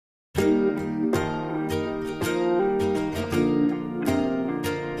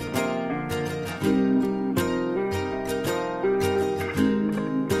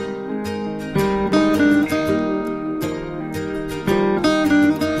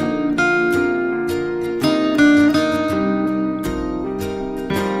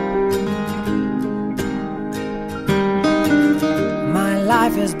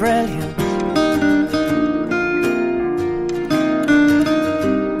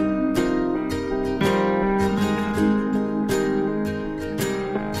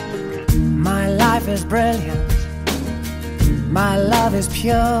is brilliant, my love is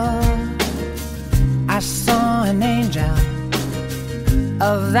pure. I saw an angel,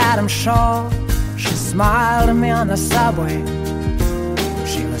 of that I'm sure. She smiled at me on the subway.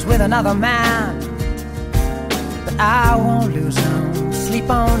 She was with another man, but I won't lose no sleep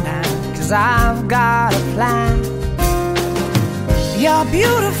on that, 'cause I've got a plan. You're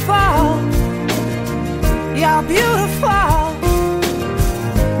beautiful, you're beautiful,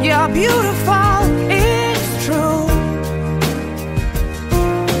 you're beautiful, it's true.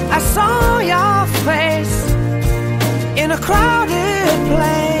 I saw your face in a crowded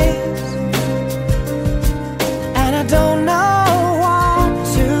place, and I don't know what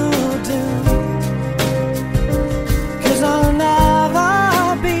to do, 'cause I'll never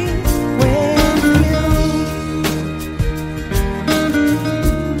be with you.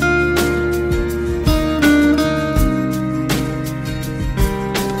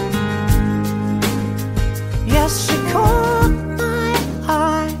 Yes, she caught my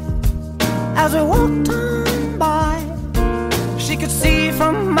eye as we walked on by. She could see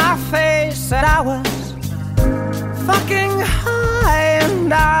from my face that I was fucking high,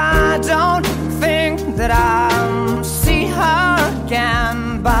 and I don't think that I'll see her again,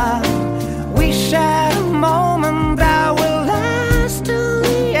 but we shared a moment that will last till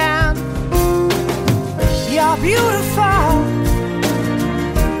the end. You're beautiful,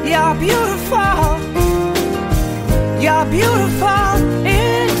 you're beautiful, you're beautiful,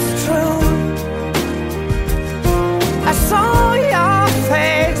 it's true. I saw your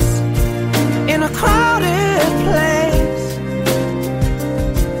face in a crowded place,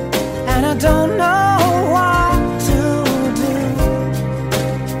 and I don't know what to do,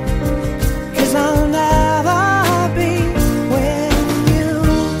 'cause I'll never be with you.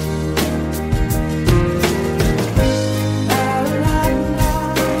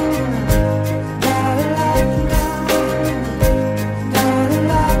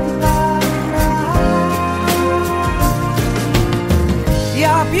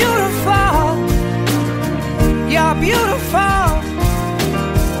 You're beautiful, you're beautiful,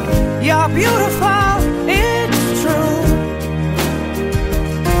 you're beautiful, it's true.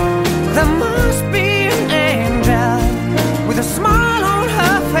 There must be an angel with a smile on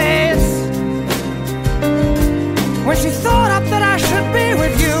her face when she thought up that I should be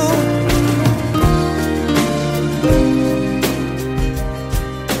with you.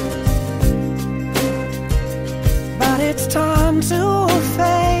 But it's time to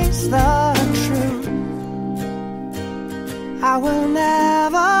face the truth. I will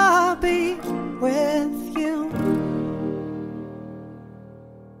never be with you.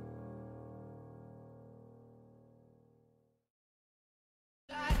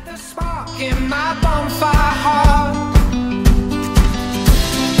 Like the spark in my bonfire heart.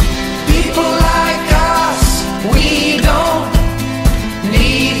 People like us, we don't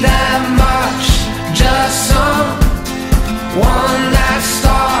need that much, just someone that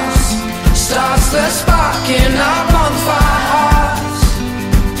starts the spark in our bonfire hearts.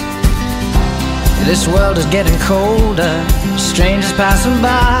 This world is getting colder, strangers passing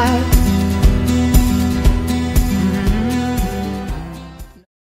by.